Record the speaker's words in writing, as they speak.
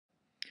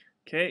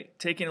Okay,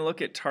 taking a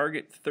look at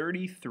target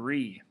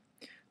 33.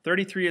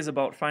 33 is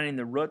about finding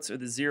the roots or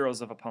the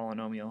zeros of a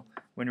polynomial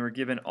when we're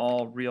given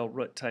all real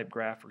root type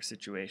graph or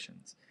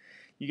situations.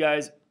 You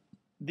guys,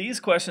 these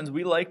questions,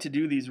 we like to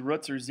do these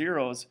roots or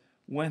zeros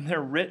when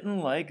they're written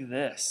like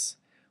this.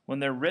 When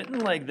they're written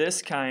like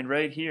this kind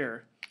right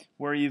here,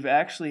 where you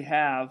actually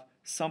have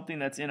something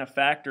that's in a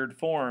factored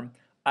form,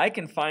 I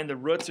can find the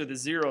roots or the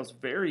zeros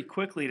very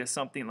quickly to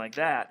something like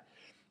that,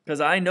 because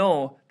I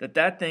know that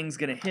that thing's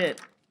going to hit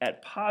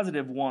at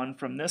 +1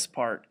 from this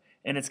part,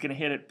 and it's going to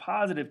hit at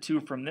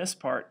 +2 from this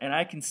part, and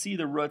I can see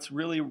the roots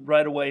really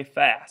right away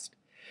fast.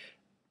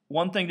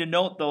 One thing to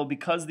note though,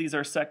 because these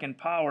are second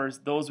powers,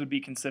 those would be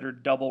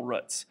considered double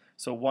roots.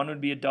 So 1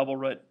 would be a double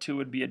root, 2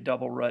 would be a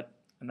double root,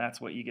 and that's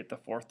what you get the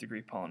 4th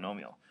degree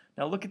polynomial.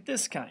 Now look at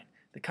this kind.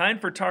 The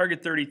kind for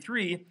target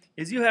 33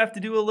 is you have to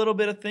do a little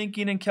bit of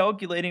thinking and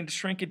calculating to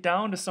shrink it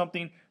down to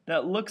something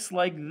that looks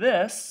like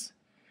this,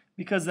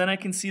 because then I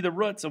can see the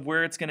roots of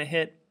where it's going to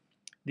hit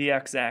the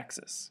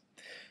x-axis.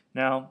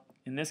 Now,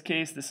 in this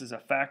case, this is a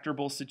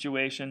factorable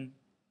situation,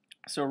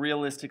 so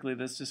realistically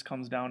this just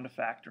comes down to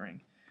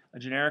factoring. A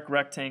generic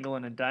rectangle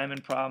in a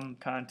diamond problem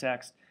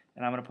context,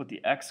 and I'm going to put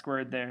the x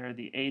squared there,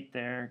 the 8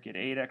 there, get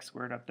 8x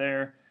squared up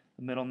there,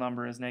 the middle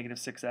number is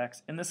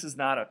 -6x, and this is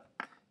not a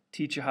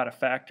teach you how to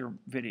factor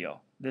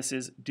video. This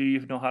is, do you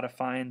know how to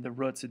find the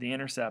roots or the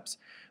intercepts?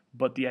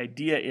 But the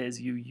idea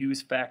is you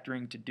use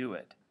factoring to do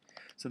it.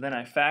 So then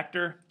I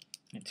factor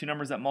two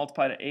numbers that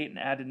multiply to 8 and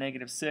add to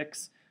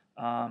 -6.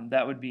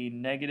 That would be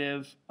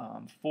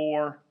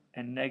 -4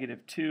 and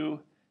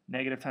 -2.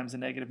 Negative times a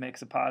negative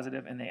makes a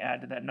positive, and they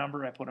add to that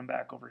number. I put them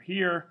back over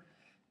here,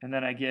 and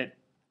then I get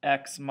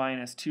x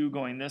minus 2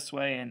 going this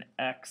way and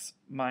x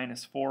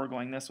minus 4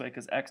 going this way,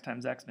 because x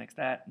times x makes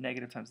that.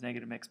 Negative times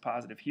negative makes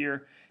positive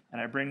here,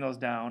 and I bring those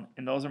down,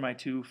 and those are my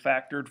two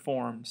factored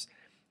forms.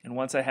 And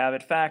once I have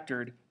it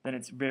factored, then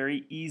it's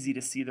very easy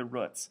to see the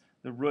roots.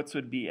 The roots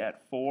would be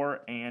at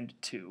 4 and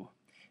 2.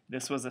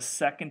 This was a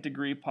 2nd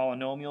degree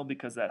polynomial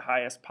because that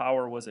highest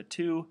power was a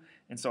 2,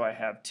 and so I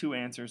have 2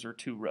 answers or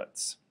 2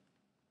 roots.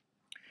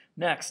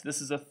 Next, this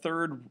is a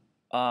 3rd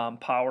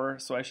power,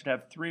 so I should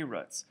have 3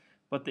 roots.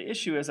 But the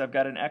issue is I've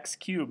got an x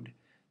cubed.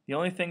 The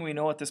only thing we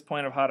know at this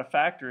point of how to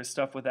factor is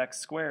stuff with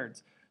x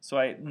squareds. So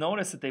I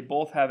notice that they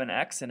both have an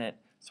x in it,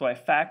 so I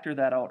factor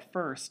that out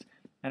first,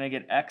 and I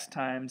get x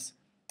times,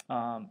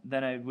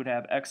 then I would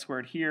have x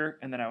squared here,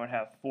 and then I would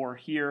have 4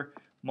 here.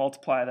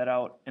 Multiply that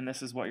out, and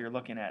this is what you're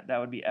looking at. That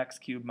would be x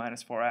cubed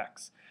minus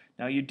 4x.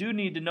 Now you do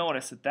need to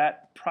notice that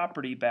that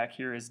property back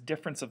here is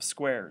difference of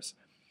squares,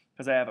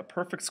 because I have a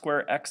perfect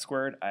square x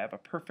squared, I have a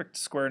perfect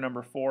square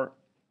number 4.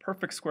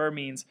 Perfect square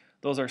means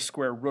those are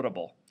square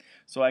rootable.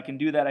 So I can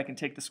do that. I can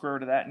take the square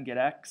root of that and get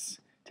x,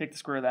 take the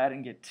square root of that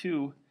and get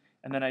 2,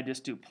 and then I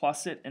just do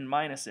plus it and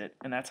minus it,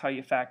 and that's how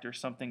you factor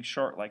something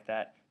short like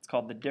that. It's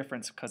called the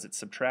difference because it's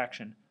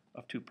subtraction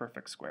of 2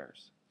 perfect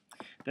squares.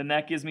 Then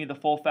that gives me the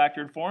full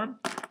factored form.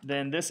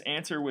 Then this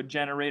answer would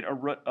generate a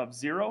root of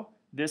 0.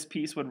 This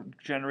piece would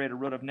generate a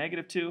root of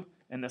 -2,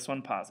 and this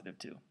one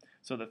 +2.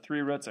 So the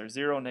 3 roots are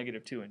 0,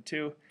 -2, and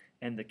 2.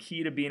 And the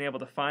key to being able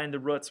to find the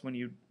roots when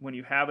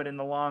you have it in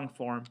the long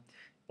form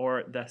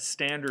or the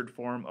standard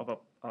form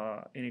of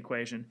an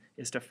equation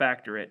is to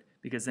factor it,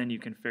 because then you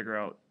can figure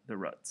out the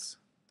roots.